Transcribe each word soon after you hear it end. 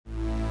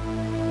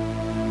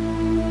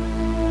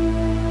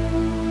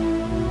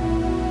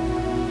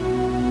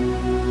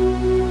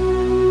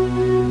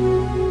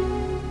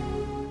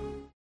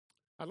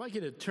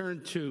like you to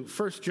turn to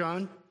 1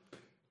 John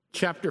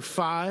chapter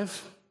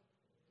 5.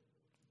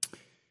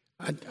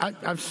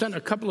 I've sent a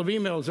couple of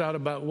emails out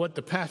about what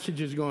the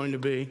passage is going to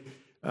be,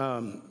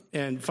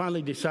 and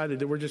finally decided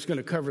that we're just going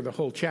to cover the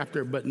whole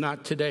chapter, but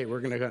not today. We're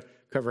going to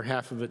cover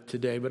half of it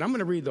today, but I'm going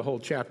to read the whole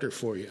chapter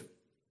for you.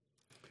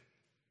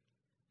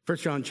 1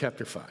 John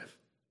chapter 5.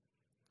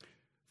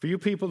 For you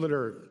people that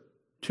are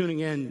tuning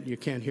in, you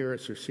can't hear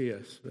us or see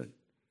us, but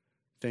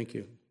thank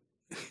you.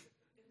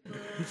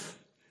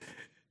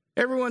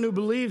 Everyone who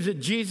believes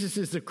that Jesus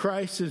is the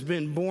Christ has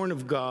been born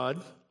of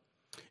God,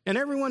 and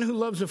everyone who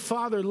loves a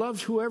father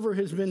loves whoever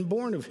has been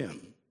born of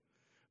him.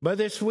 By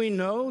this we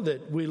know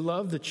that we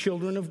love the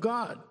children of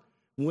God,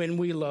 when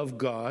we love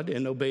God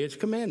and obey his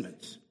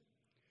commandments.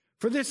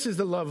 For this is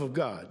the love of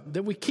God,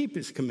 that we keep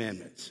his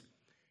commandments,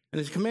 and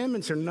his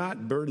commandments are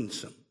not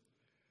burdensome.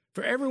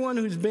 For everyone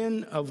who's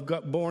been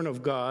born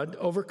of God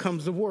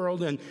overcomes the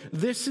world, and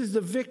this is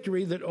the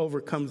victory that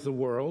overcomes the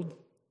world,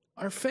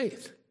 our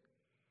faith.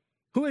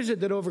 Who is it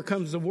that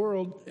overcomes the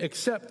world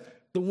except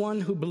the one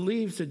who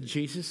believes that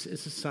Jesus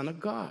is the Son of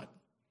God?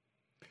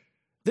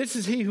 This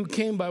is he who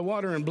came by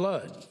water and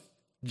blood,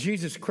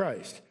 Jesus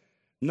Christ,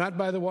 not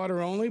by the water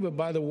only, but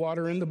by the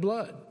water and the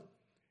blood.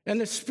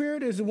 And the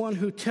Spirit is the one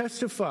who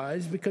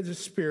testifies, because the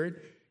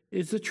Spirit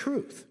is the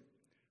truth.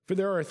 For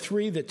there are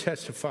three that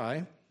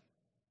testify,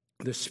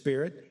 the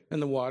Spirit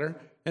and the water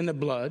and the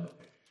blood.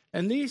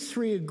 And these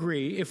three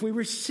agree. If we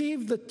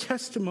receive the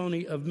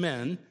testimony of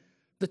men,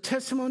 the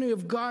testimony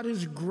of God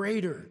is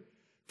greater.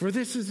 For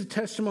this is the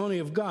testimony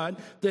of God,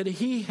 that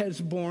he has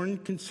borne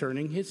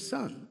concerning his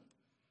Son.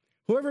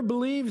 Whoever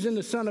believes in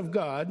the Son of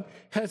God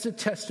has a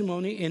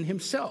testimony in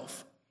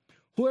himself.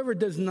 Whoever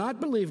does not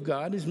believe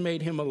God has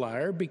made him a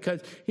liar, because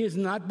he has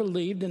not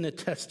believed in the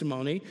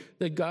testimony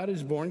that God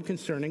has borne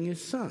concerning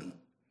his Son.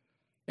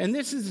 And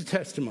this is the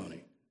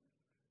testimony,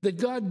 that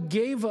God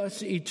gave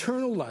us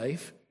eternal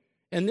life,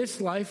 and this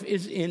life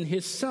is in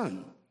his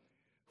Son.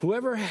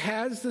 Whoever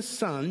has the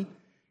Son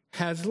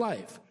has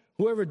life.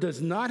 Whoever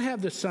does not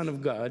have the Son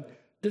of God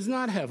does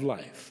not have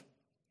life.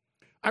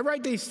 I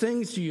write these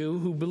things to you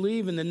who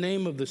believe in the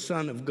name of the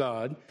Son of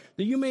God,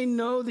 that you may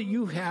know that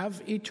you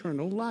have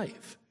eternal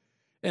life.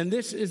 And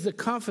this is the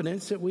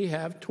confidence that we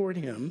have toward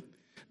him,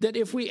 that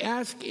if we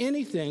ask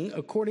anything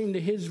according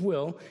to his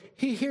will,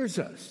 he hears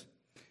us.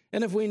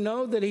 And if we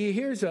know that he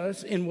hears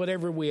us in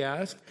whatever we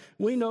ask,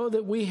 we know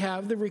that we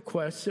have the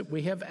requests that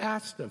we have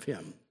asked of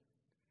him.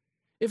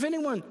 If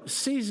anyone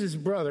sees his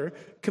brother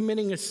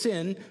committing a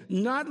sin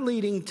not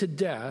leading to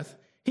death,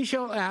 he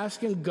shall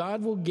ask, and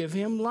God will give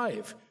him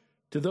life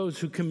to those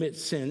who commit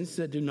sins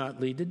that do not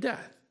lead to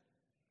death.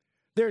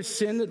 There is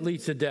sin that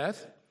leads to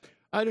death.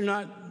 I do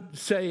not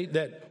say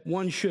that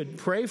one should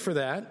pray for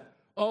that.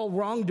 All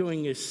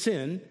wrongdoing is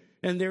sin,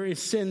 and there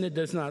is sin that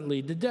does not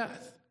lead to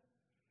death.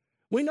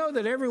 We know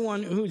that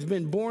everyone who's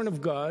been born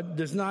of God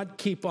does not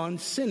keep on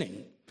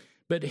sinning,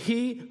 but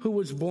he who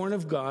was born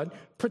of God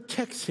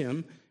protects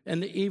him,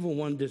 and the evil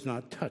one does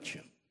not touch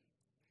him.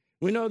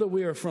 We know that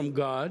we are from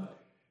God,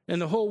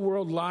 and the whole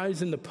world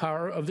lies in the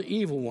power of the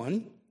evil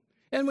one.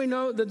 And we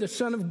know that the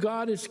Son of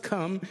God has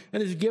come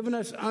and has given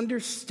us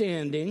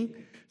understanding,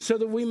 so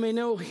that we may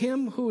know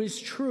him who is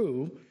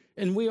true,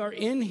 and we are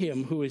in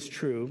him who is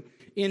true,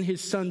 in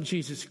his Son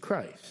Jesus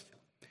Christ.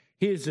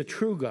 He is the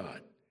true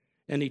God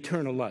and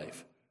eternal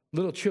life.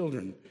 Little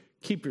children,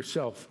 keep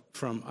yourself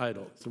from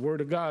idols. The word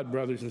of God,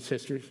 brothers and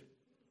sisters.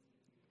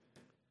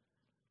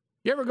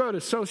 You ever go to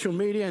social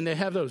media and they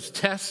have those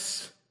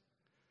tests?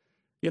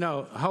 You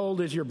know, how old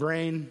is your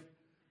brain?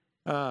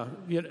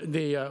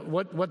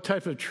 What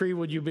type of tree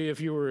would you be if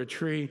you were a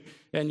tree?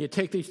 And you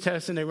take these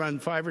tests and they run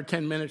 5 or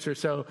 10 minutes or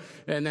so,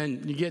 and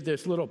then you get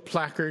this little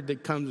placard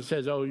that comes and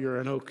says, "Oh, you're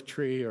an oak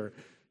tree," or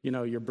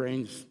your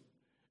brain's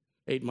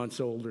 8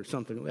 months old or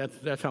something.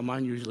 That's how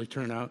mine usually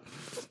turn out.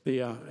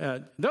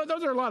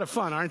 Those are a lot of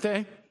fun, aren't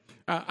they?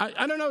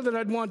 I don't know that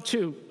I'd want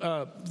to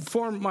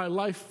form my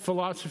life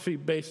philosophy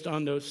based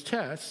on those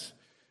tests,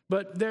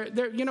 but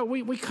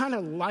we kind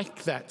of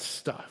like that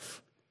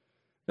stuff.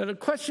 Now, the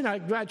question I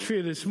got for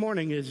you this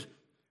morning is,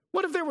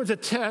 what if there was a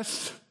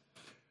test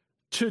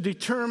to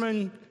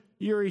determine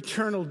your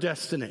eternal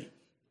destiny?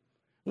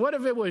 What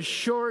if it was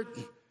short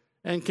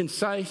and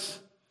concise,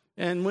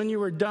 and when you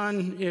were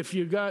done, if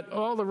you got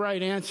all the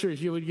right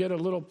answers, you would get a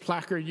little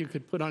placard you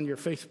could put on your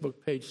Facebook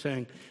page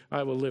saying,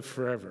 "I will live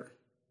forever"?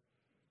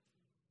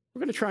 We're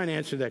going to try and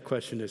answer that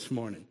question this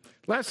morning.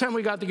 Last time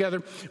we got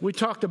together, we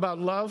talked about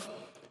love,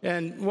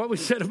 and what we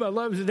said about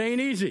love is it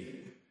ain't easy.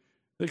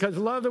 Because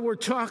love that we're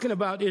talking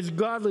about is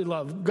godly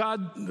love.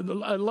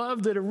 A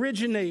love that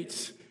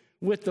originates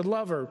with the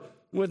lover,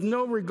 with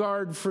no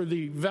regard for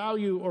the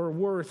value or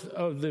worth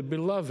of the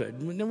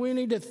beloved. We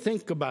need to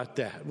think about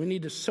that. We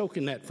need to soak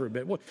in that for a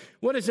bit.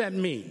 What does that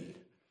mean?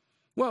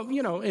 Well,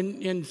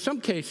 in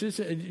some cases,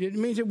 it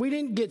means that we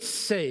didn't get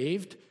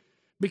saved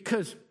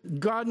because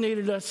God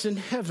needed us in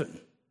heaven.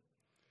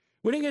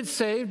 We didn't get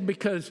saved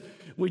because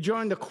we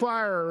joined the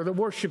choir or the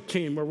worship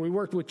team or we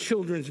worked with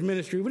children's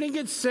ministry. We didn't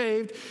get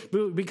saved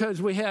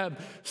because we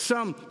have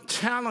some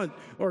talent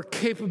or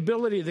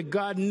capability that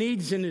God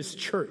needs in his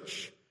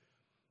church.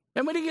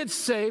 And we didn't get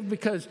saved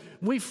because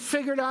we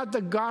figured out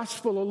the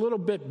gospel a little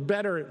bit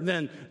better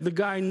than the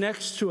guy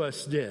next to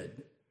us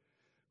did.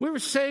 We were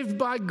saved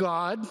by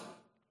God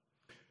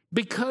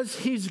because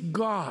he's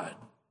God.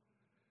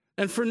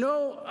 And for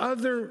no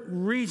other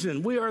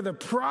reason. We are the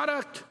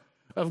product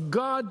of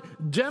God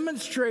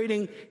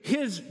demonstrating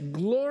his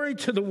glory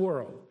to the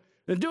world.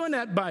 And doing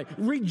that by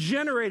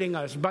regenerating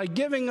us, by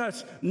giving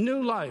us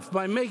new life,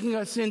 by making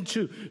us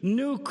into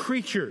new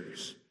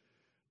creatures,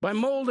 by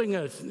molding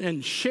us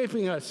and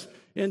shaping us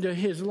into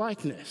his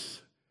likeness.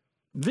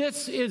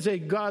 This is a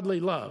godly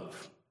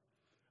love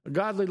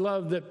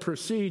that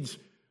proceeds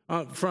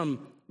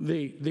from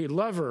the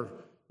lover,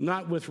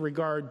 not with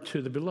regard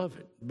to the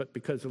beloved, but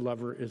because the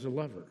lover is a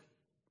lover.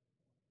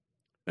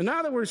 And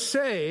now that we're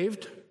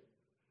saved,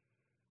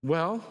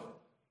 well,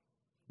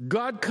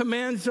 God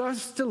commands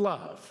us to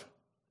love.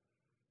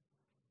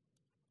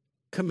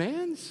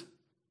 Commands?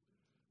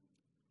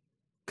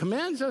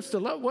 Commands us to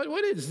love?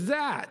 What is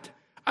that?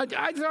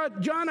 I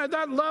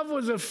thought love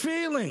was a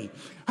feeling.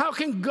 How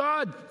can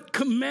God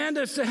command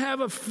us to have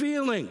a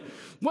feeling?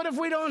 What if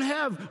we don't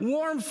have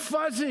warm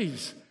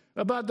fuzzies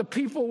about the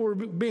people we're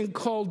being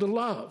called to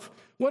love?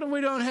 What if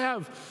we don't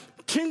have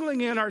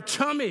tingling in our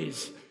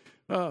tummies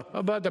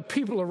about the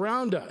people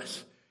around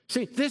us?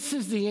 See, this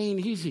is the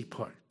ain't easy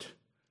part.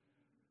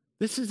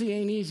 This is the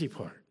ain't easy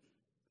part.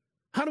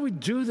 How do we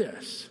do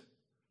this?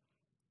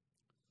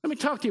 Let me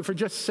talk to you for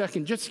just a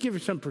second, just to give you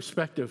some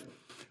perspective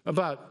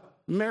about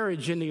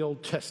marriage in the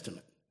Old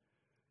Testament.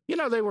 You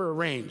know, they were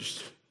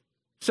arranged.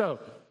 So,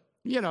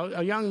 you know,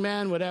 a young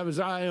man would have his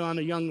eye on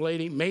a young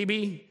lady.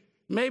 Maybe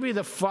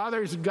the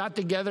fathers got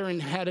together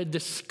and had a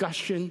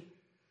discussion.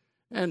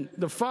 And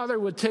the father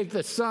would take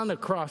the son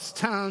across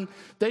town.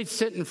 They'd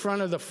sit in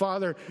front of the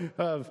father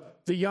of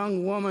the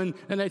young woman,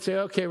 and they'd say,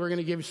 okay, we're going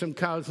to give you some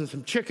cows and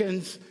some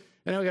chickens.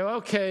 And they'll go,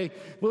 okay,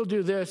 we'll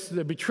do this.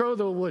 The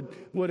betrothal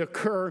would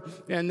occur,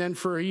 and then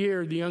for a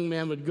year, the young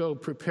man would go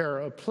prepare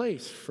a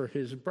place for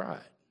his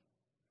bride.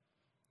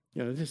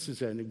 You know, this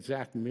is an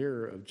exact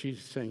mirror of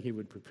Jesus saying he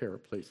would prepare a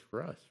place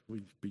for us.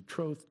 He's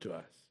betrothed to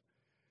us.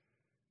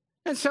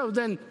 And so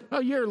then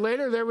a year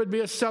later, there would be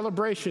a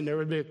celebration. There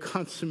would be a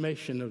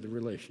consummation of the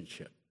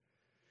relationship.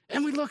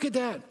 And we look at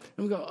that,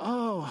 and we go,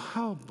 oh,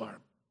 how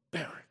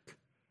barbaric.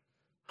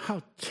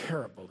 How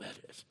terrible that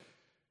is.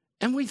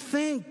 And we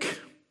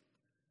think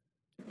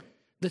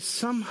that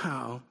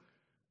somehow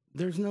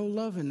there's no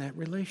love in that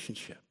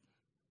relationship.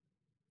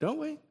 Don't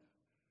we?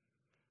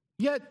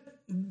 Yet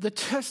the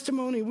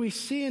testimony we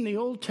see in the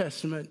Old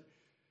Testament,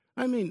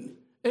 I mean,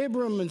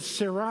 Abram and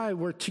Sarai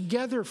were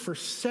together for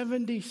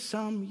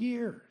 70-some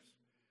years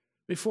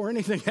before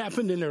anything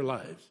happened in their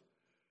lives.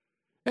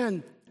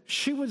 And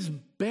she was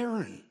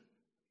barren.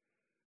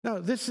 Now,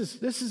 this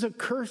is a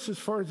curse as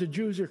far as the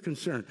Jews are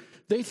concerned.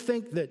 They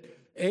think that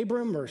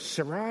Abram or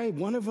Sarai,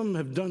 one of them,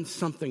 have done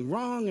something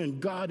wrong, and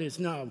God is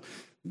now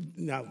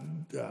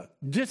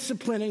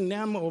disciplining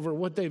them over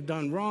what they've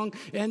done wrong,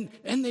 and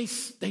they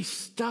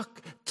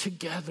stuck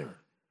together.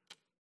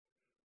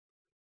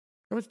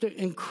 There was the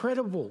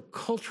incredible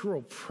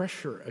cultural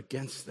pressure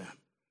against them.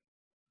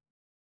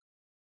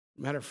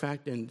 Matter of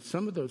fact, in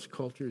some of those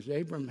cultures,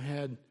 Abram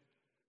had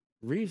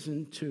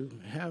reason to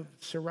have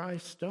Sarai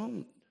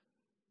stoned.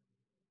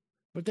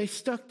 But they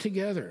stuck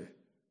together.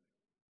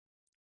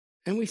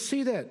 And we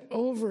see that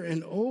over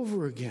and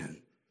over again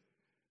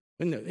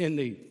in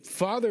the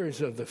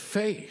fathers of the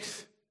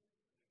faith.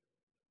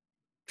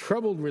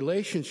 Troubled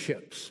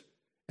relationships.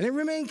 And they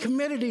remained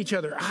committed to each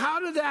other. How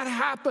did that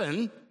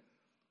happen?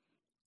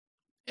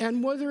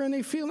 And were there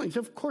any feelings?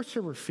 Of course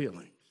there were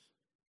feelings.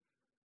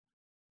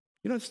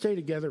 You don't stay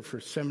together for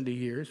 70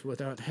 years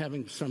without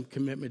having some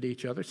commitment to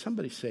each other.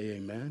 Somebody say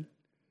amen.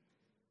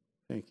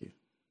 Thank you.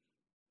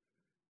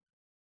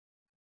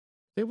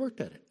 They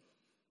worked at it.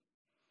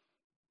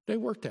 They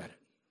worked at it.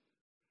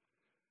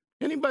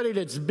 Anybody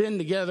that's been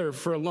together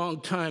for a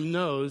long time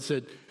knows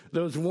that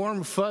those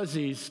warm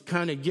fuzzies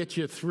kind of get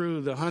you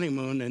through the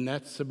honeymoon, and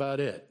that's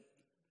about it.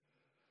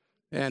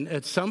 And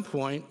at some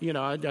point, you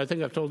know, I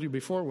think I've told you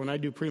before, when I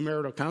do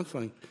premarital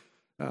counseling,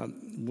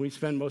 we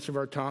spend most of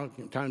our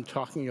time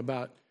talking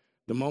about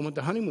the moment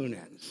the honeymoon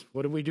ends.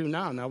 What do we do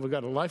now? Now we've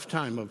got a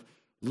lifetime of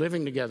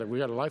living together.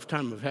 We've got a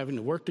lifetime of having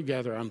to work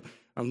together.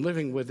 I'm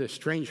living with this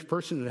strange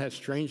person that has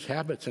strange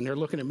habits, and they're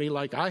looking at me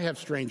like I have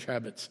strange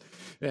habits.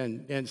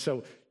 And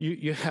so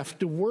you have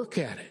to work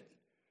at it.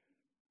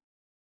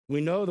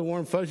 We know the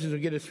warm fuzzies will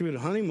get us through the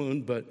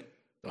honeymoon, but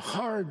the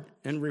hard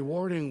and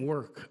rewarding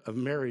work of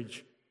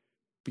marriage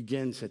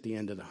begins at the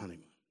end of the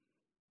honeymoon.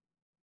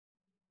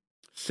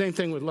 Same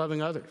thing with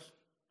loving others.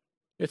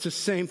 It's the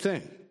same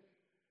thing.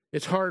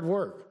 It's hard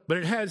work, but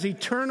it has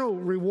eternal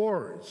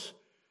rewards.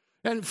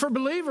 And for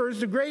believers,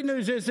 the great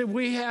news is that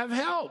we have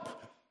help.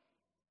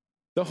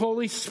 The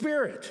Holy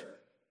Spirit.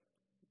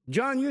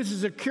 John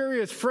uses a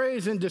curious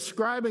phrase in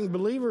describing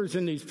believers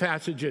in these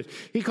passages.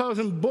 He calls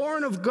them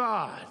born of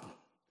God.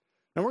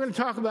 And we're going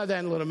to talk about that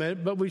in a little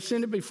minute, but we've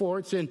seen it before.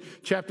 It's in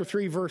chapter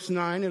 3, verse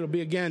 9. It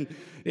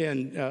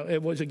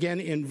was again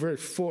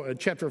in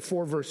chapter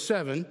 4, verse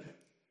 7.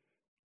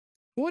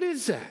 What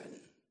is that?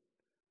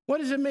 What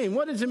does it mean?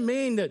 What does it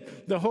mean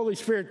that the Holy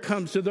Spirit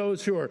comes to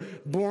those who are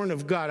born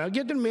of God? I'll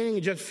get to the meaning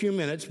in just a few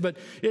minutes, but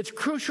it's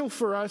crucial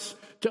for us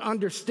to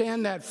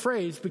understand that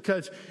phrase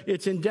because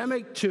it's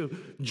endemic to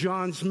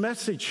John's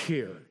message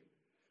here.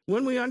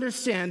 When we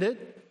understand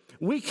it,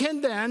 we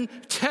can then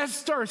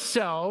test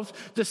ourselves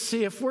to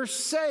see if we're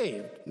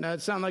saved. Now,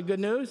 that sound like good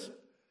news?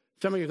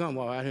 Some of you are going,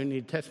 well, I don't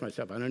need to test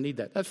myself. I don't need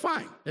that. That's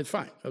fine. It's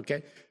fine,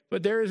 okay?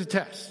 But there is a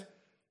test.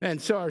 And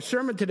so our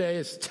sermon today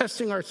is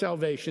testing our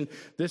salvation.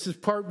 This is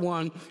part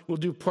 1. We'll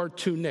do part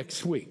 2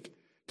 next week.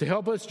 To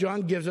help us,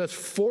 John gives us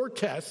 4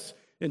 tests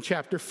in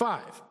chapter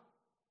 5.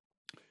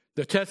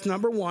 The test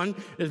number 1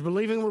 is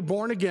believing we're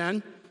born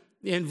again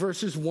in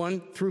verses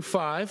 1 through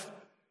 5.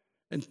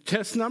 And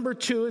test number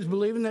 2 is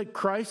believing that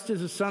Christ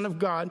is the Son of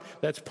God.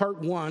 That's part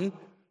 1.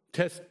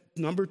 Test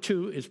number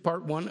 2 is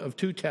part 1 of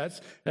 2 tests.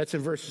 That's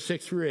in verses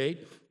 6 through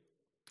 8.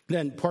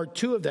 Then part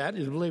 2 of that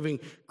is believing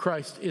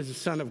Christ is the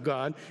Son of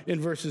God in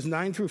verses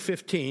 9 through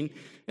 15.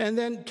 And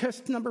then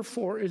test number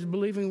 4 is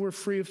believing we're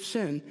free of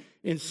sin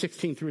in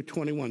 16 through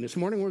 21. This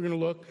morning we're going to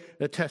look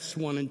at tests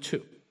 1 and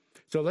 2.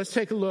 So let's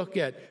take a look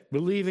at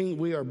believing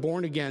we are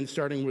born again,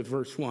 starting with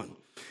verse 1.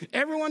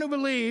 Everyone who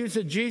believes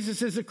that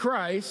Jesus is the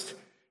Christ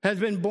has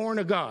been born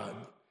of God.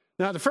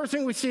 Now, the first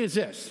thing we see is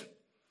this.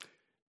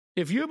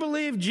 If you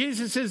believe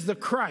Jesus is the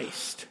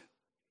Christ,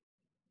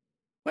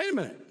 wait a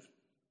minute.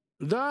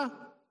 The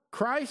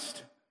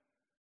Christ?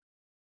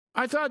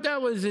 I thought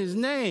that was his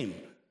name.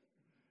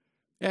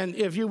 And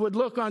if you would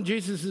look on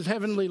Jesus'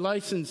 heavenly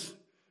license,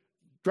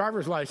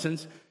 driver's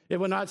license, it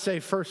would not say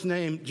first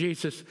name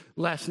Jesus,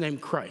 last name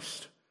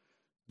Christ.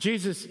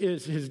 Jesus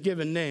is his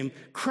given name.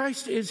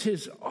 Christ is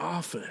his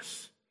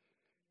office.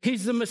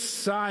 He's the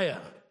Messiah.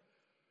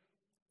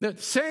 The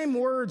same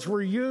words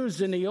were used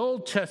in the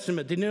Old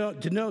Testament to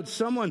denote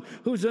someone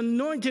who's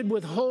anointed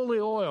with holy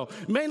oil.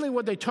 Mainly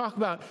what they talk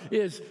about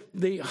is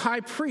the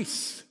high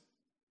priests.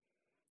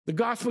 The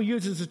gospel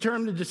uses the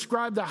term to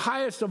describe the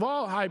highest of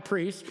all high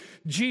priests,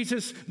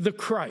 Jesus the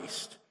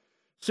Christ.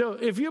 So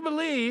if you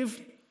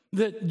believe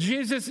that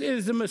Jesus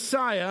is the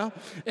Messiah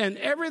and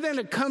everything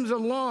that comes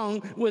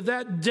along with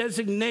that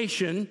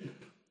designation,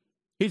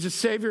 he's the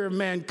Savior of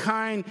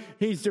mankind,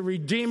 he's the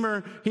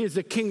Redeemer, he is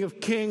the King of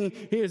kings,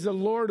 he is the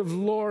Lord of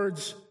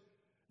lords,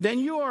 then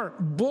you are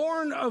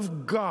born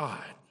of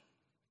God.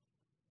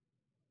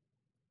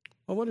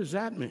 Well, what does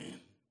that mean?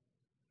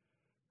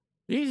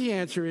 The easy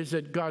answer is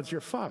that God's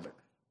your Father.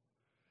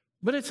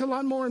 But it's a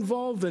lot more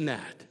involved than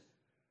that.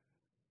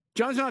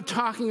 John's not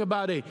talking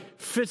about a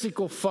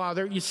physical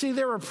father. You see,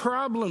 there are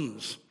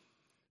problems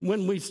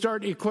when we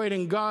start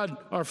equating God,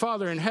 our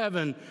Father in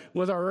heaven,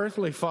 with our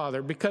earthly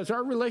father, because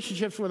our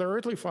relationships with our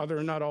earthly father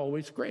are not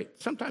always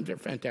great. Sometimes they're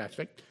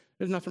fantastic.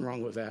 There's nothing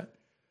wrong with that.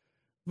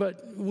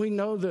 But we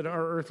know that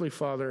our earthly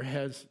father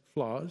has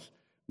flaws.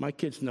 My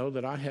kids know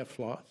that I have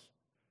flaws.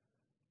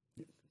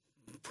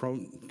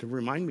 Prone to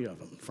remind me of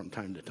them from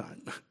time to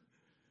time.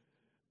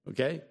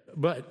 Okay?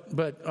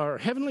 But our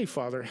heavenly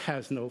Father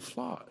has no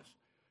flaws.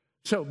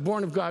 So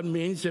born of God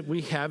means that we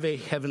have a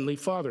heavenly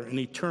Father, an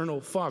eternal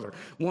Father,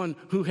 one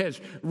who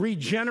has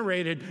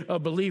regenerated a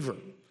believer,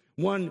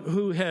 one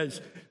who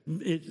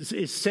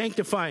is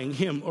sanctifying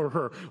him or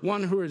her,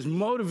 one who is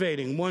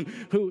motivating, one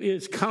who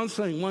is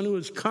counseling, one who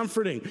is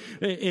comforting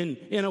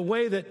in a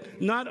way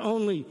that not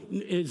only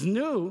is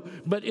new,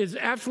 but is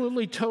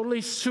absolutely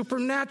totally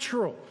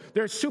supernatural.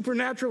 There are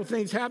supernatural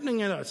things happening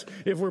in us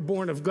if we're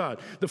born of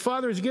God. The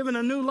Father has given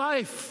a new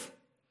life.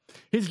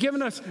 He's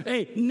given us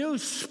a new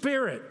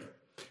spirit.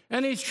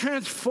 And he's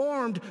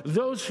transformed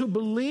those who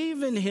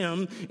believe in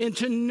him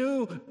into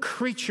new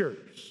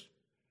creatures.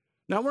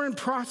 Now, we're in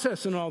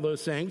process in all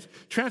those things.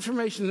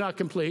 Transformation is not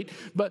complete,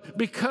 but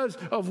because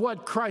of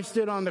what Christ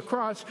did on the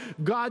cross,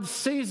 God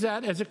sees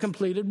that as a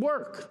completed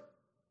work.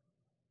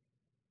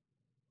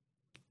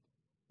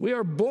 We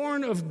are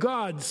born of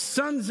God,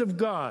 sons of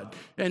God,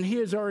 and he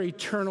is our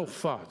eternal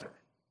Father.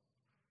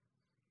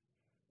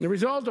 The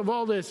result of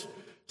all this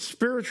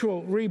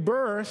spiritual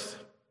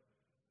rebirth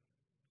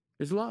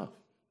is love.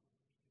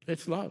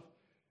 It's love.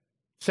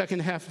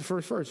 Second half of the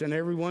first verse, and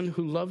everyone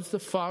who loves the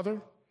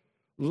Father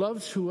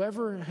loves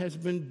whoever has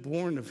been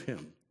born of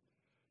him.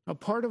 Now,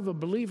 part of a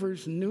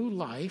believer's new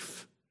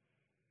life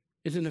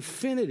is an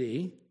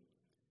affinity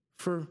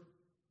for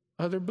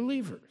other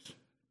believers.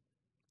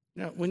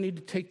 Now, we need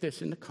to take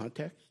this into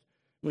context.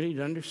 We need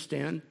to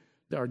understand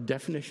our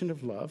definition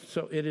of love.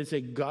 So it is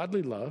a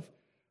godly love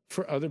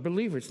for other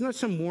believers. It's not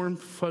some warm,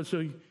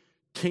 fuzzy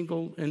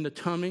tingle in the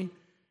tummy.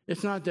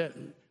 It's not that,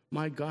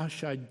 my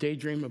gosh, I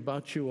daydream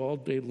about you all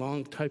day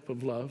long type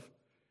of love.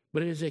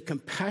 But it is a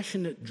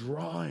compassionate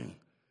drawing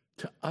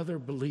to other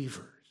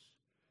believers.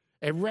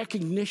 A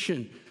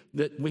recognition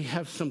that we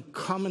have some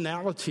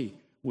commonality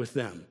with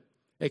them.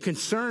 a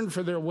concern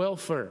for their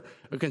welfare,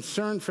 a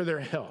concern for their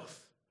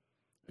health,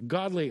 a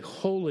godly,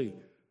 holy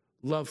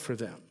love for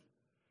them.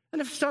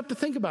 And if you stop to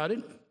think about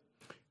it,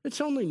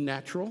 it's only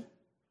natural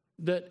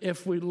that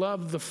if we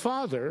love the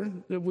Father,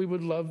 that we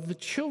would love the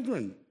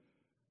children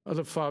of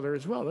the Father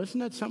as well.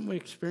 Isn't that something we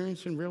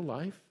experience in real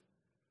life?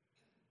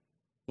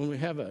 When we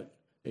have a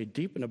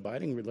deep and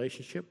abiding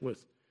relationship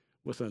with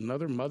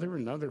another mother,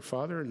 another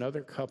father,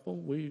 another couple,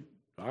 we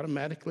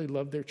automatically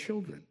love their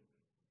children.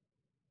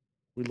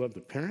 We love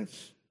the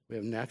parents. We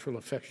have natural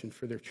affection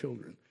for their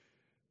children.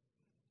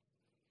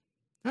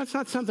 That's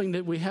not something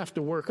that we have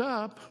to work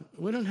up.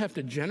 We don't have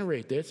to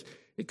generate this.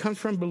 It comes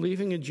from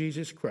believing in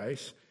Jesus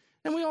Christ.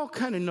 And we all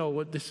kind of know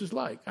what this is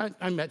like.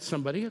 I met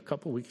somebody a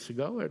couple weeks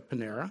ago at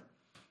Panera,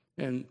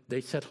 and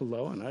they said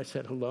hello, and I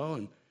said hello,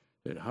 and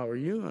said, how are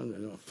you?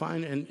 I'm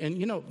fine.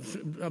 And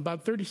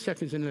about 30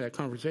 seconds into that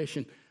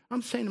conversation,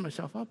 I'm saying to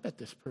myself, I'll bet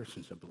this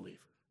person's a believer.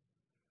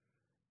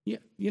 Yeah,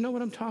 you know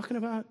what I'm talking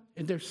about?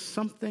 And there's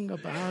something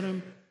about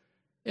him.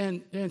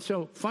 And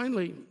so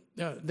finally,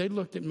 they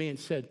looked at me and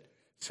said,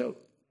 so,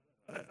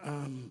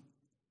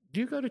 do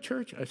you go to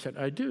church? I said,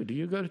 I do. Do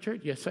you go to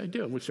church? Yes, I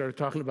do. And we started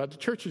talking about the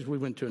churches we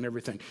went to and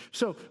everything.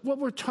 So what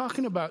we're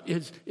talking about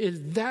is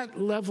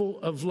that level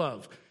of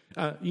love.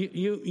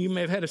 You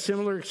may have had a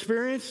similar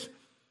experience.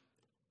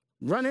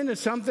 Run into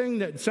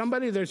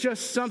there's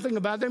just something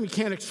about them. You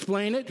can't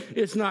explain it.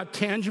 It's not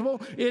tangible.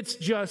 It's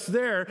just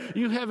there.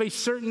 You have a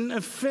certain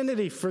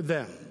affinity for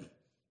them.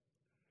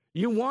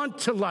 You want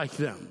to like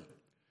them.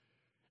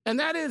 And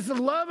that is the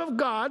love of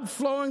God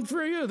flowing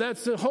through you.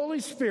 That's the Holy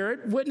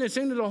Spirit,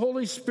 witnessing to the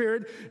Holy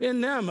Spirit in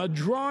them, a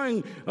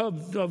drawing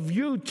of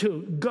you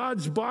to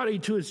God's body,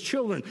 to his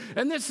children.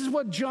 And this is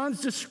what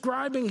John's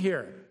describing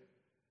here.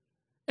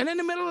 And in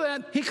the middle of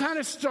that, he kind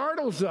of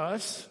startles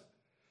us.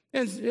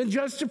 And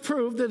just to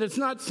prove that it's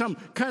not some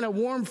kind of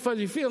warm,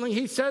 fuzzy feeling,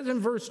 he says in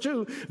verse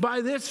 2,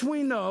 by this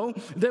we know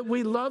that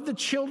we love the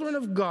children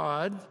of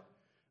God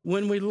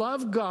when we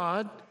love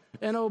God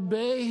and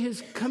obey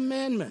his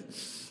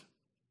commandments.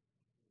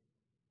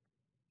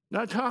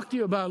 Now, I talk to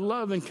you about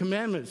love and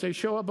commandments. They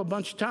show up a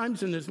bunch of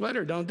times in this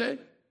letter, don't they?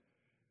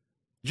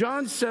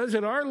 John says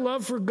that our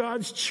love for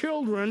God's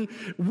children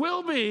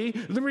will be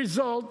the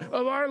result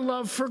of our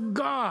love for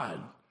God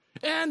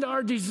and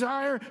our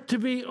desire to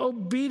be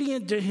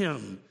obedient to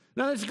him.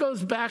 Now, this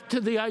goes back to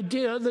the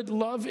idea that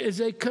love is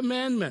a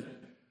commandment.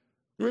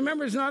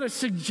 Remember, it's not a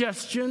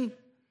suggestion.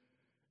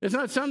 It's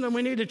not something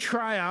we need to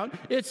try out.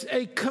 It's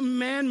a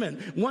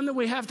commandment, one that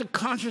we have to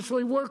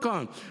consciously work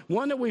on,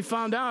 one that we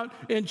found out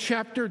in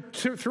chapter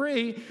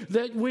 3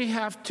 that we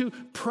have to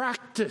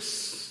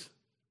practice.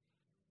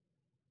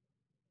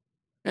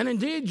 And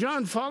indeed,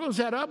 John follows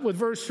that up with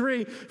verse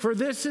 3, for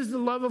this is the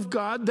love of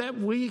God, that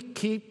we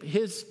keep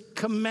his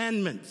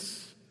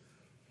commandments.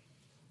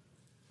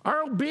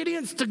 Our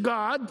obedience to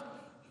God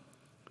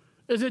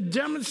is a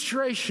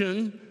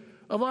demonstration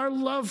of our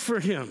love for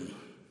him.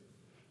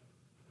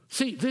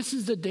 See, this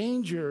is the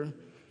danger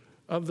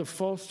of the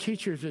false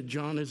teachers that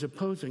John is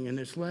opposing in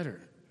this letter.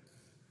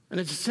 And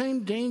it's the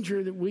same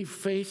danger that we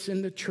face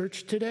in the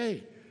church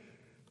today.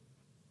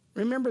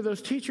 Remember,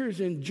 those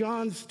teachers in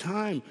John's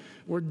time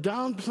were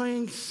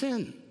downplaying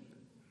sin,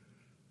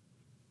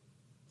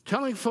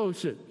 telling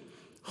folks that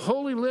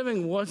holy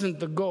living wasn't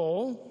the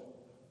goal,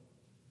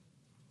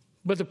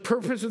 but the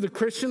purpose of the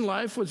Christian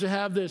life was to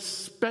have this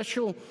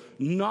special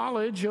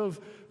knowledge of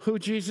who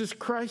Jesus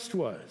Christ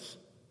was.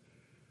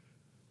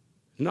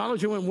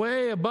 Knowledge that went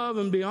way above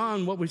and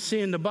beyond what we see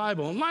in the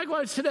Bible. And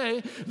likewise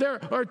today,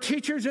 there are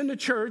teachers in the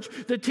church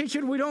that teach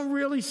that we don't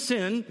really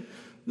sin,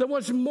 that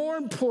what's more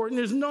important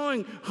is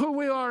knowing who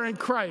we are in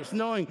Christ,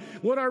 knowing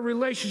what our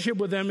relationship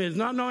with them is,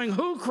 not knowing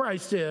who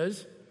Christ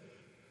is.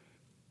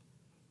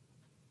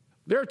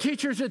 There are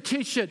teachers that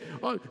teach that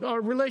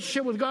our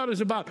relationship with God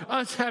is about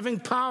us having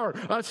power,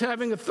 us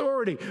having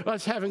authority,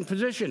 us having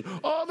position.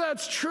 All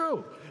that's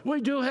true. We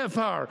do have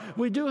power.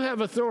 We do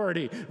have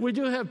authority. We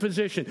do have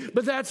position.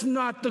 But that's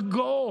not the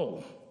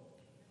goal.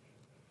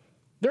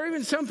 There are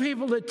even some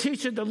people that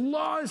teach that the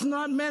law is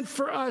not meant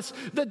for us,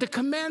 that the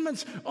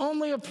commandments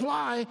only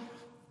apply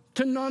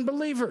to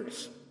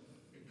non-believers.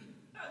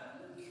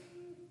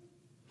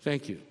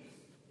 Thank you.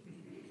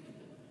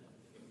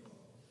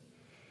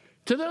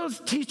 To those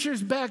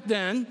teachers back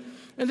then,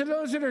 and to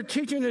those that are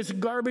teaching this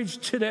garbage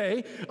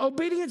today,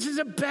 obedience is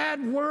a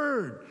bad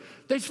word.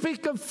 They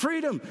speak of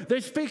freedom.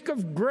 They speak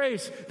of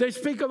grace. They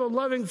speak of a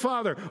loving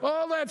Father.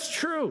 All that's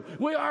true.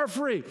 We are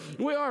free.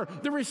 We are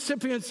the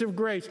recipients of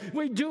grace.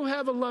 We do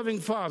have a loving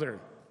Father.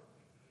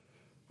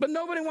 But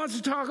nobody wants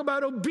to talk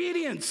about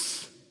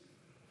obedience.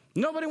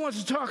 Nobody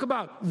wants to talk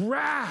about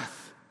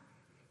wrath.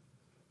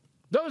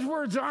 Those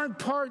words aren't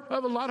part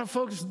of a lot of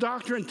folks'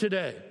 doctrine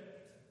today.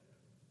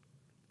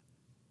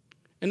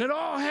 And it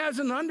all has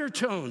an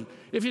undertone.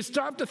 If you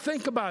stop to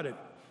think about it,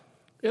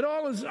 it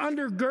all is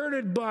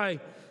undergirded by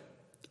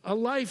a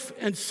life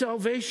and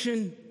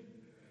salvation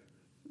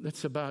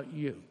that's about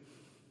you.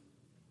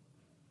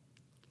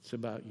 It's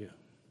about you.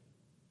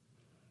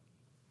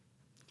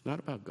 It's not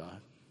about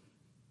God.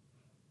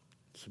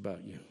 It's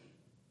about you.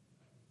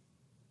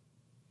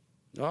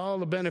 All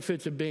the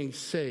benefits of being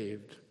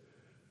saved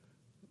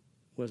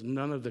was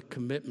none of the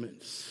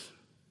commitments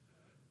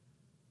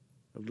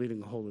of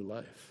leading a holy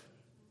life.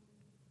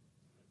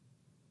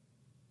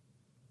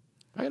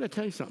 I got to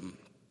tell you something.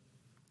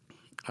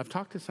 I've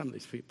talked to some of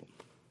these people.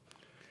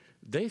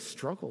 They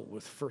struggle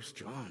with 1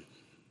 John.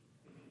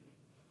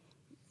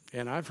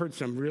 And I've heard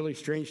some really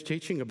strange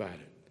teaching about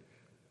it.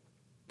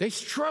 They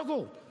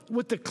struggle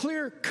with the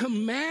clear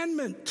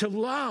commandment to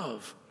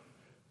love.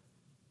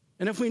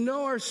 And if we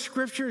know our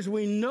scriptures,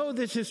 we know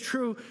this is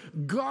true.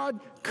 God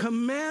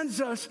commands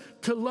us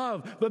to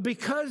love. But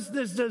because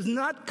this does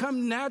not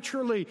come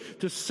naturally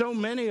to so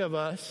many of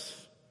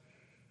us,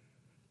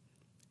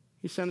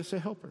 he sent us a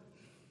helper.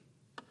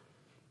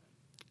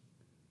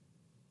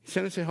 He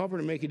sent us a helper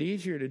to make it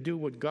easier to do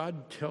what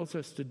God tells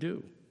us to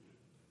do.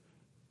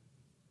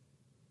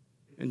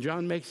 And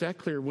John makes that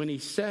clear when he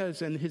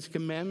says, and his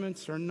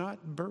commandments are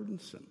not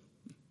burdensome.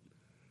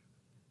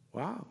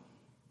 Wow.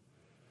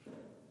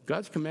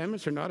 God's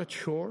commandments are not a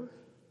chore.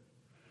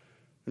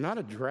 They're not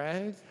a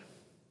drag.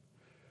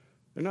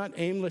 They're not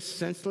aimless,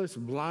 senseless,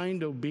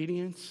 blind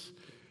obedience.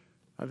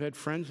 I've had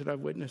friends that I've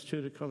witnessed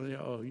to that come and say,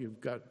 oh,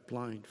 you've got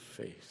blind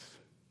faith.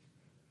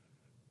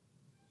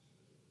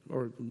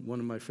 Or one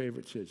of my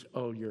favorites is,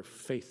 oh, your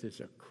faith is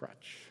a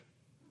crutch.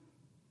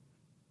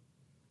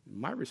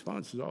 My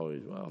response is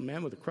always, well, a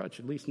man with a crutch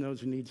at least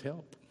knows he needs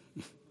help.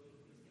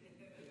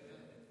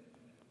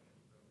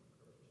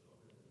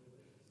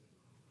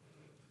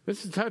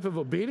 This is the type of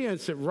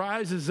obedience that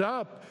rises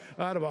up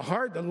out of a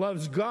heart that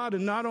loves God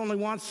and not only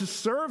wants to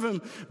serve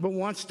him, but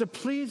wants to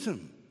please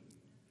him.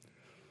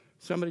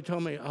 Somebody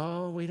told me,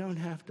 oh, we don't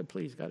have to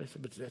please God. I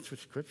said, but that's what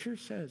Scripture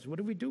says. What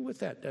do we do with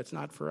that? That's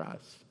not for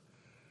us.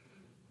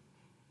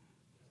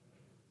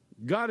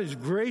 God is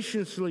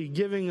graciously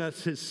giving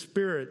us his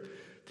Spirit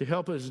to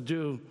help us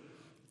do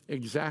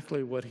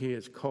exactly what he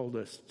has called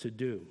us to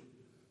do.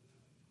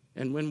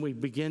 And when we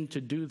begin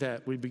to do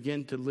that, we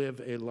begin to live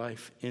a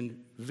life in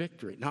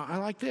victory. Now, I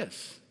like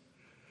this,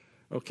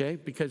 okay,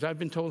 because I've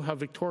been told how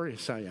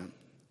victorious I am.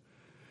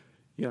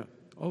 Yeah,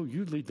 oh,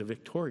 you lead the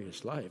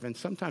victorious life. And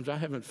sometimes I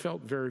haven't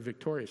felt very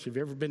victorious. Have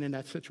you ever been in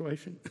that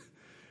situation?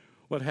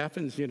 What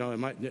happens,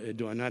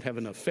 do I not have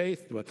enough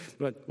faith?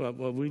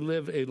 Well, we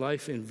live a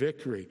life in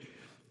victory.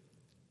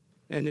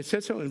 And it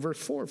says so in verse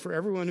 4, for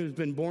everyone who's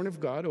been born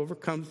of God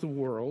overcomes the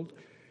world,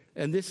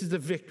 and this is the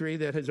victory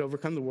that has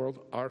overcome the world,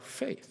 our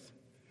faith.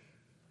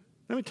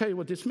 Let me tell you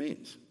what this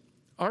means.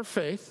 Our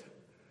faith,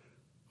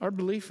 our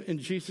belief in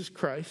Jesus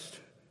Christ,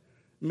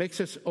 makes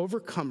us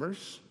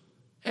overcomers.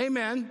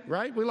 Amen,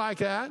 right? We like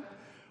that.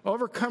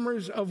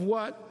 Overcomers of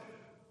what?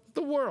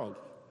 The world.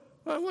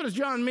 Well, what does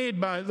John mean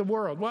by the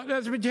world? Well,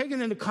 that's been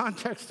taken into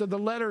context of the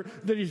letter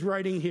that he's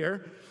writing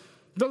here.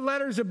 The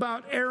letter's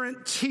about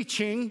errant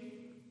teaching.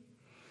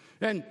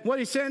 And what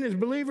he's saying is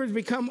believers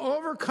become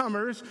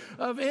overcomers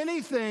of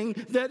anything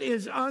that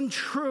is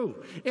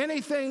untrue,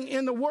 anything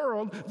in the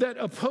world that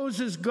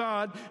opposes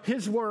God,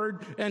 his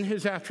word, and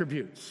his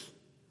attributes.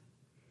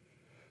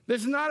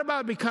 This is not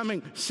about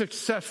becoming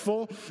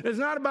successful. It's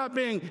not about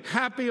being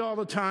happy all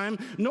the time,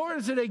 nor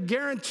is it a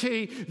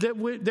guarantee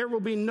that there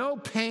will be no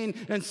pain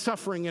and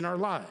suffering in our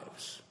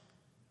lives.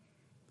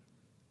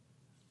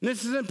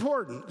 This is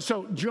important.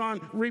 So John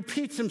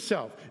repeats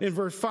himself in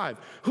verse 5.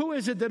 Who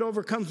is it that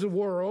overcomes the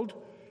world?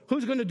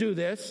 Who's going to do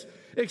this?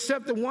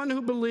 Except the one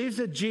who believes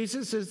that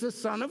Jesus is the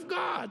Son of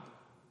God.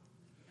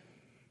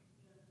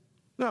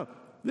 No,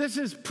 this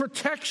is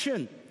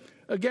protection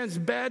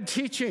against bad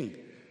teaching.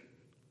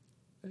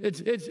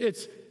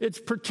 It's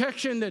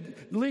protection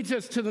that leads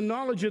us to the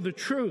knowledge of the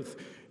truth.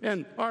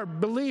 And our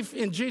belief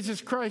in Jesus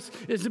Christ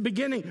is the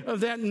beginning of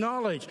that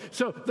knowledge.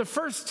 So the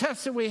first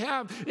test that we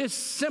have is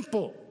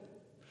simple.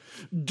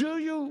 Do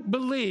you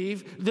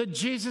believe that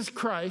Jesus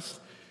Christ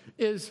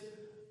is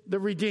the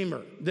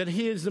Redeemer, that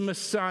he is the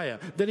Messiah,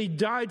 that he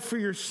died for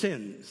your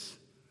sins?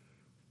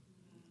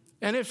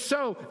 And if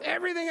so,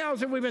 everything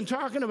else that we've been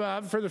talking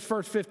about for the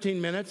first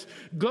 15 minutes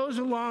goes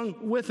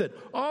along with it.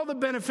 All the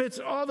benefits,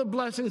 all the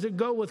blessings that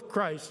go with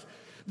Christ,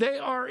 they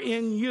are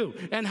in you.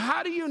 And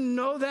how do you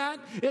know that?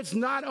 It's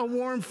not a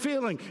warm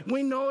feeling.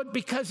 We know it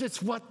because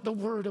it's what the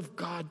Word of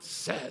God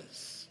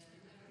says.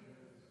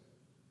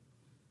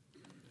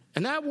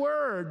 And that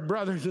word,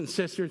 brothers and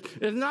sisters,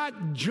 is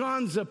not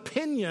John's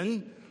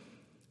opinion.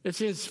 It's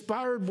the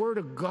inspired Word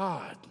of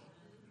God,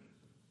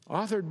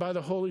 authored by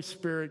the Holy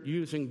Spirit,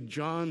 using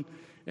John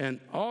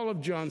and all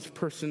of John's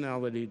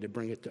personality to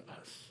bring it to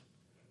us.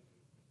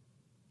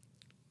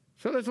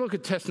 So let's look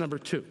at test number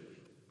 2.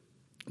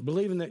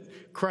 Believing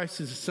that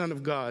Christ is the Son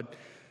of God.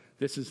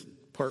 This is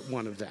part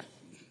 1 of that,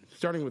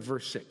 starting with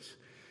verse 6.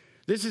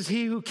 This is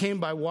he who came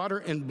by water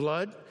and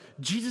blood,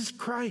 Jesus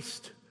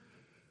Christ.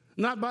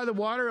 Not by the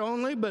water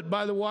only, but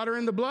by the water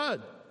and the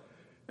blood.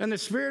 And the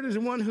Spirit is the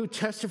one who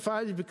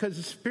testifies, because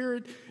the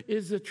Spirit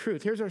is the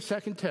truth. Here's our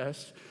second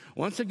test.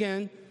 Once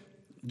again,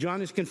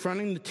 John is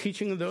confronting the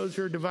teaching of those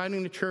who are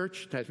dividing the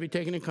church. It has to be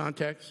taken in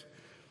context.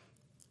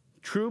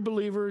 True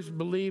believers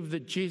believe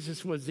that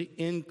Jesus was the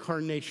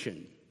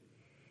incarnation,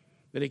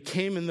 that he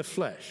came in the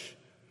flesh,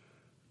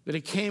 that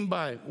he came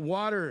by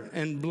water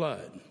and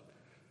blood.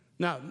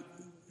 Now,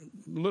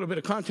 a little bit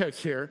of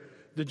context here.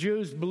 The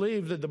Jews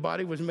believed that the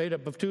body was made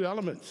up of two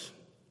elements.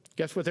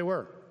 Guess what they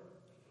were?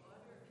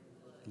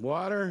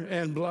 Water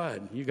and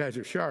blood. You guys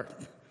are sharp.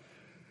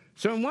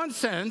 So in one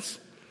sense,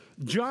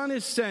 John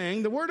is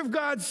saying, the Word of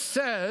God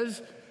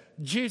says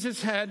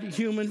Jesus had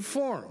human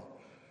form.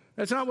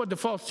 That's not what the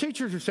false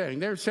teachers are saying.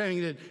 They're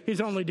saying that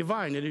he's only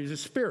divine, that he's a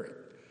spirit.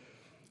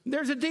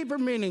 There's a deeper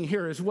meaning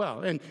here as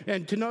well.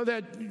 And to know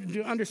that,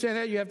 to understand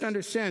that, you have to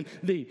understand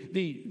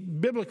the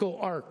biblical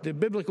arc, the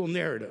biblical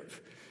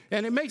narrative.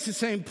 And it makes the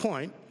same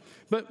point.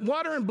 But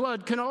water and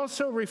blood can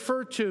also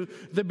refer to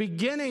the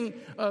beginning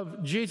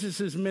of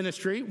Jesus'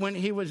 ministry when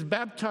he was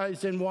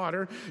baptized in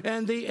water,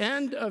 and the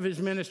end of his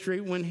ministry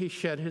when he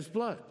shed his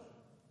blood.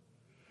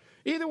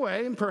 Either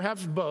way, and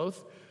perhaps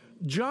both,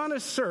 John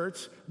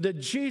asserts that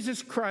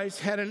Jesus Christ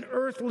had an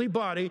earthly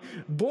body,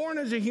 born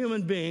as a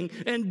human being,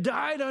 and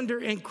died under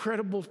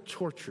incredible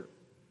torture.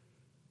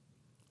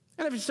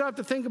 And if you stop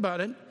to think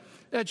about it,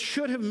 that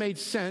should have made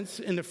sense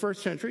in the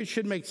first century. It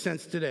should make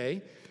sense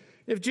today.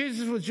 If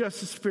Jesus was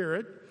just a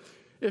spirit,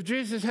 if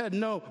Jesus had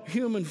no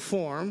human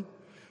form,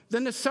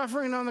 then the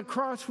suffering on the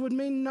cross would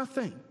mean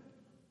nothing.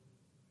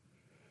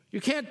 You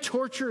can't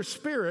torture a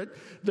spirit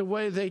the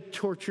way they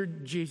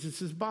tortured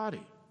Jesus'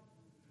 body.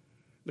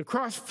 The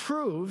cross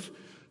proves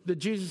that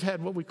Jesus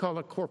had what we call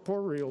a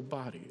corporeal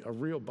body, a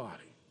real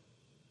body.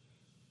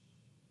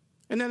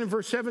 And then in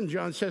verse 7,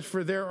 John says,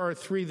 for there are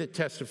three that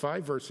testify,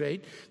 verse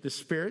 8, the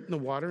Spirit and the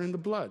water and the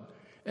blood.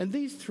 And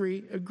these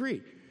three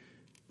agree.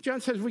 John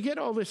says we get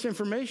all this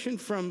information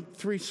from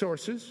three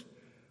sources.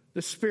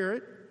 The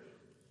Spirit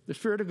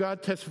of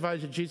God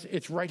testifies that Jesus,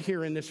 it's right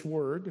here in this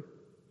word.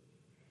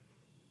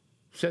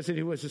 Says that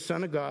he was the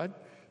Son of God.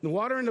 The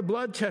water and the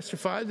blood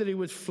testify that he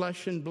was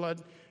flesh and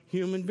blood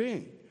human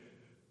being.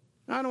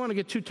 Now, I don't want to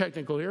get too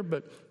technical here,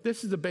 but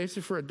this is the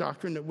basis for a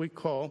doctrine that we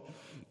call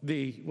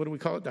the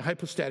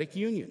hypostatic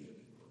union.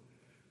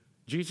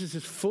 Jesus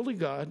is fully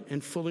God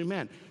and fully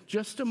man.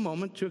 Just a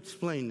moment to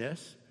explain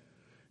this.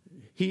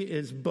 He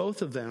is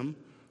both of them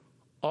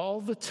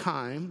all the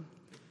time.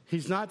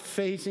 He's not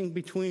phasing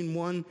between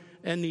one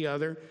and the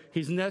other.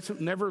 He's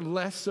never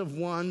less of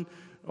one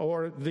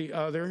or the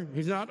other.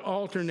 He's not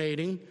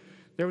alternating.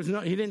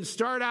 He didn't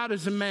start out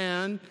as a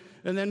man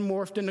and then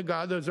morphed into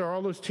God. Those are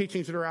all those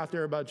teachings that are out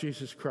there about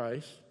Jesus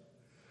Christ.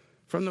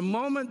 From the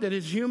moment that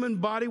his human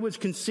body was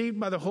conceived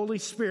by the Holy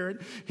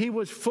Spirit, he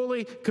was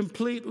fully,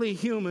 completely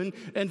human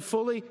and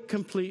fully,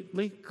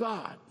 completely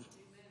God.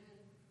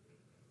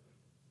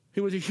 He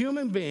was a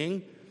human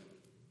being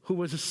who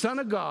was a son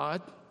of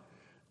God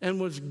and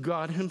was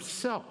God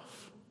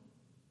himself.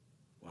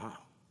 Wow.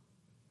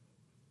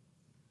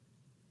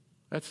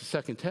 That's the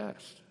second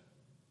test.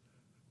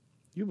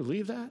 You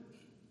believe that?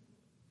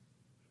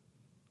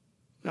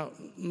 Now,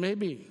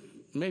 maybe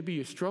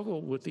you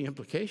struggle with the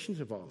implications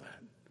of all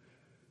that.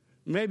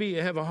 Maybe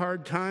you have a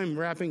hard time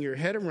wrapping your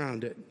head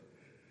around it.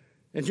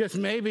 And just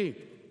maybe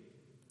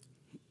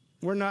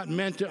we're not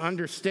meant to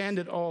understand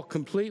it all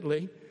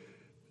completely.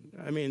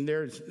 I mean,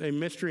 there's a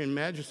mystery and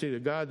majesty to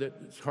God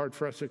that's hard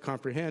for us to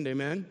comprehend,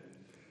 amen?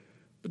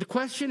 But the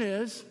question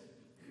is,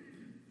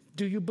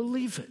 do you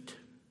believe it?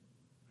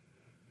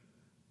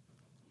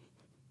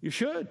 You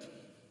should.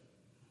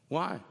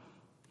 Why?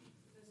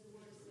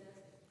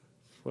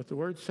 That's what the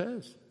Word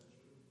says.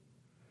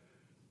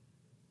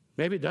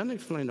 Maybe it doesn't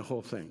explain the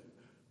whole thing,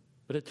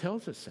 but it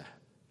tells us that.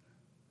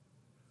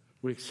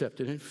 We accept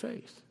it in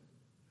faith.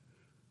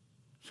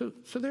 So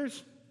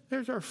there's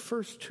our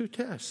first two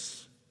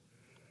tests.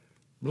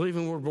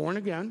 Believing we're born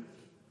again.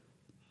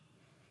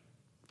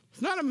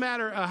 It's not a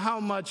matter of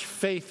how much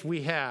faith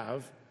we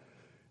have.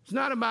 It's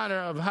not a matter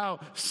of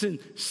how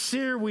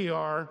sincere we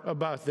are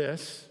about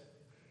this.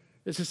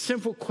 It's a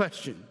simple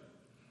question.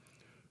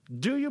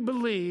 Do you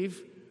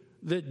believe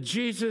that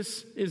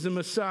Jesus is the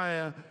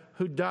Messiah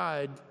who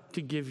died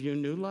to give you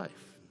new life?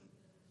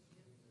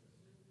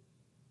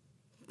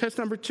 Test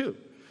number 2.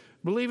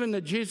 Believing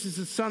that Jesus is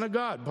the Son of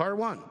God, part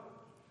 1.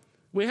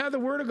 We have the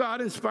Word of God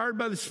inspired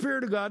by the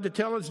Spirit of God to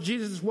tell us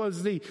Jesus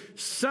was the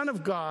Son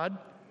of God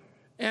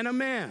and a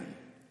man.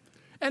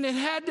 And it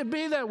had to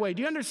be that way.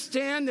 Do you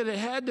understand that it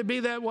had to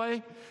be that way?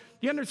 Do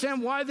you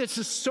understand why this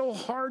is so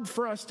hard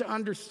for us to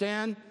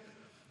understand?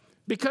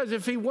 Because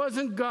if he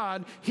wasn't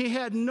God, he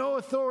had no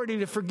authority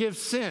to forgive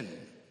sin.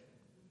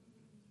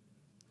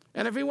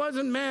 And if he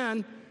wasn't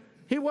man,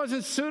 he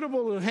wasn't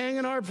suitable to hang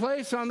in our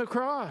place on the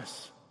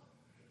cross.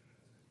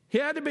 He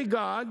had to be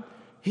God.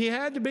 He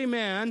had to be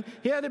man.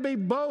 He had to be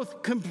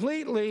both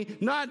completely,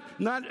 not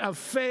a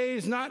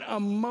phase, not a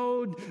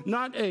mode,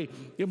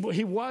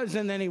 he was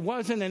and then he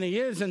wasn't and he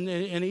is and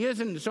he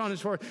isn't and so on and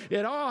so forth.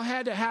 It all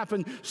had to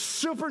happen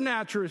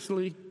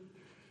supernaturally.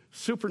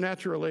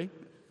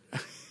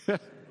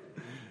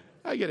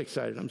 I get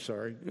excited, I'm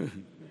sorry.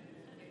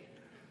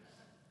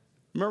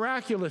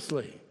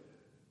 Miraculously.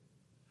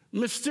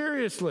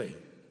 Mysteriously.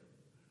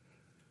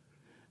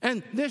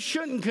 And this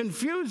shouldn't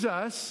confuse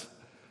us.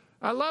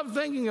 I love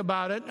thinking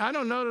about it. I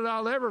don't know that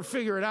I'll ever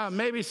figure it out.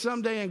 Maybe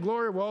someday in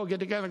glory we'll all get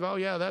together and go, oh,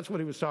 yeah, that's what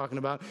he was talking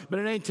about. But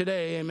it ain't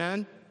today,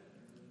 amen?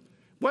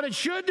 What it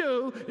should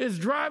do is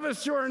drive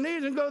us to our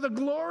knees and go, the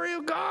glory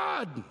of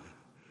God.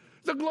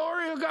 The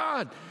glory of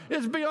God.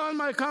 It's beyond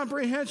my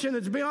comprehension.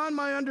 It's beyond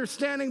my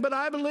understanding, but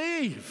I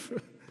believe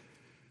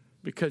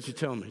because you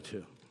tell me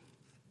to.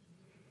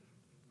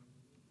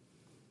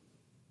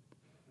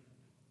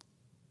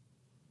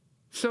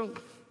 So,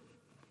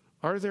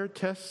 are there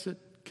tests that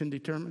can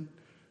determine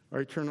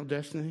our eternal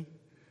destiny?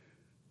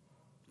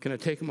 Can I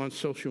take them on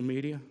social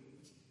media?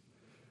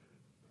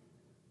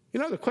 You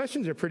know, the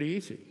questions are pretty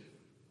easy.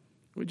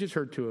 We just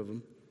heard 2 of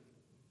them.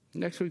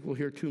 Next week we'll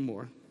hear 2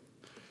 more.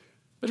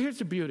 But here's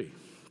the beauty.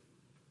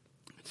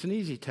 It's an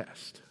easy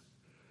test.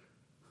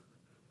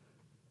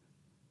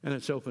 And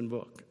it's open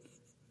book.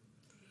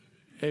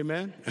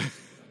 Amen?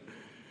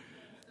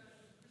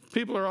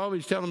 People are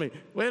always telling me,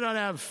 we don't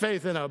have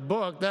faith in a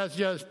book. That's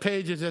just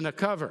pages in a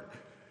cover.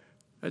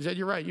 I said,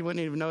 you're right. You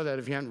wouldn't even know that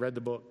if you hadn't read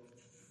the book.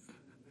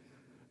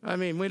 I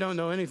mean, we don't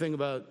know anything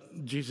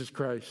about Jesus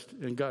Christ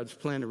and God's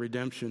plan of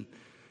redemption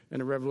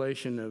and a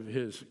revelation of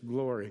his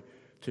glory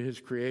to his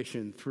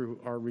creation through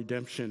our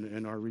redemption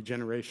and our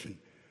regeneration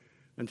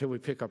until we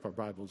pick up our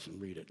Bibles and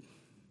read it.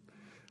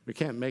 We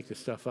can't make this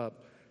stuff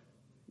up.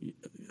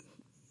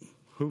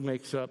 Who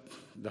makes up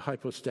the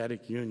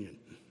hypostatic union?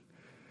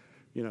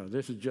 You know,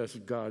 this is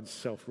just God's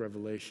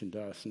self-revelation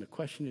to us. And the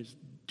question is,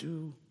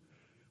 do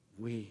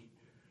we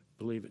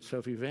believe it? So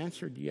if you've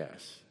answered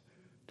yes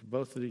to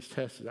both of these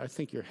tests, I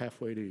think you're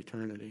halfway to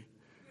eternity.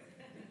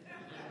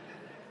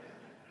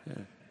 Yeah.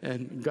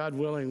 And God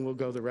willing, we'll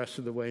go the rest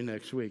of the way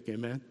next week.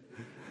 Amen?